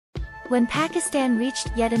When Pakistan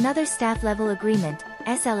reached yet another staff-level agreement,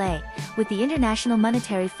 SLA, with the International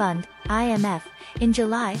Monetary Fund, IMF, in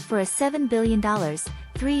July for a $7 billion,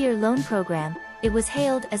 three-year loan program, it was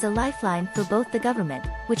hailed as a lifeline for both the government,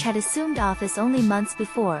 which had assumed office only months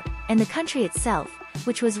before, and the country itself,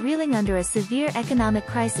 which was reeling under a severe economic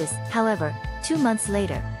crisis. However, 2 months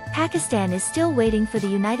later, Pakistan is still waiting for the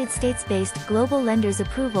United States-based global lenders'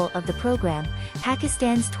 approval of the program,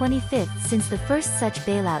 Pakistan's 25th since the first such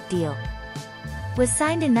bailout deal was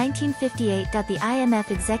signed in 1958. The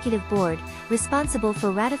IMF Executive Board, responsible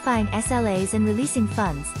for ratifying SLAs and releasing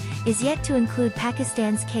funds, is yet to include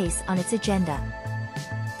Pakistan's case on its agenda.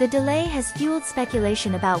 The delay has fueled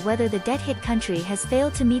speculation about whether the debt-hit country has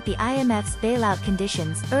failed to meet the IMF's bailout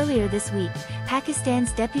conditions. Earlier this week,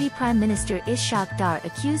 Pakistan's Deputy Prime Minister Ishaq Dar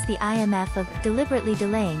accused the IMF of deliberately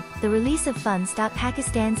delaying the release of funds.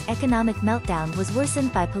 Pakistan's economic meltdown was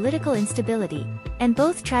worsened by political instability, and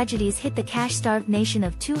both tragedies hit the cash-starved nation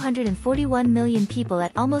of 241 million people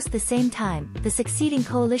at almost the same time. The succeeding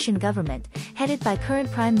coalition government, headed by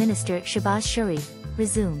current Prime Minister Shehbaz Sharif,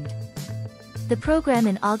 resumed the program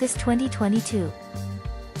in August 2022.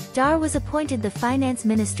 Dar was appointed the finance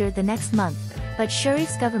minister the next month, but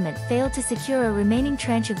Sharif's government failed to secure a remaining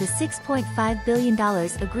tranche of the $6.5 billion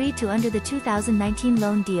agreed to under the 2019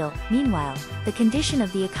 loan deal. Meanwhile, the condition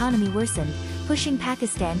of the economy worsened, pushing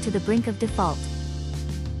Pakistan to the brink of default.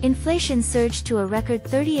 Inflation surged to a record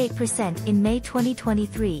 38% in May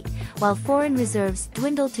 2023, while foreign reserves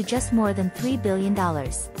dwindled to just more than $3 billion.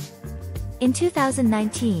 In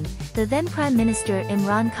 2019, the then Prime Minister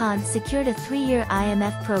Imran Khan secured a 3-year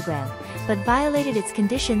IMF program, but violated its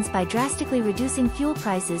conditions by drastically reducing fuel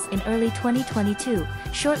prices in early 2022,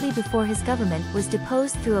 shortly before his government was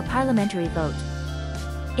deposed through a parliamentary vote.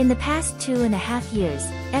 In the past 2.5 years,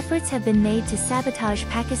 efforts have been made to sabotage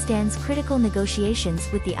Pakistan's critical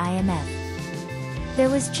negotiations with the IMF. There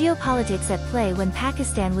was geopolitics at play when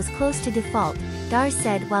Pakistan was close to default, Dar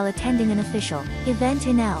said while attending an official event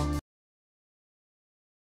in L.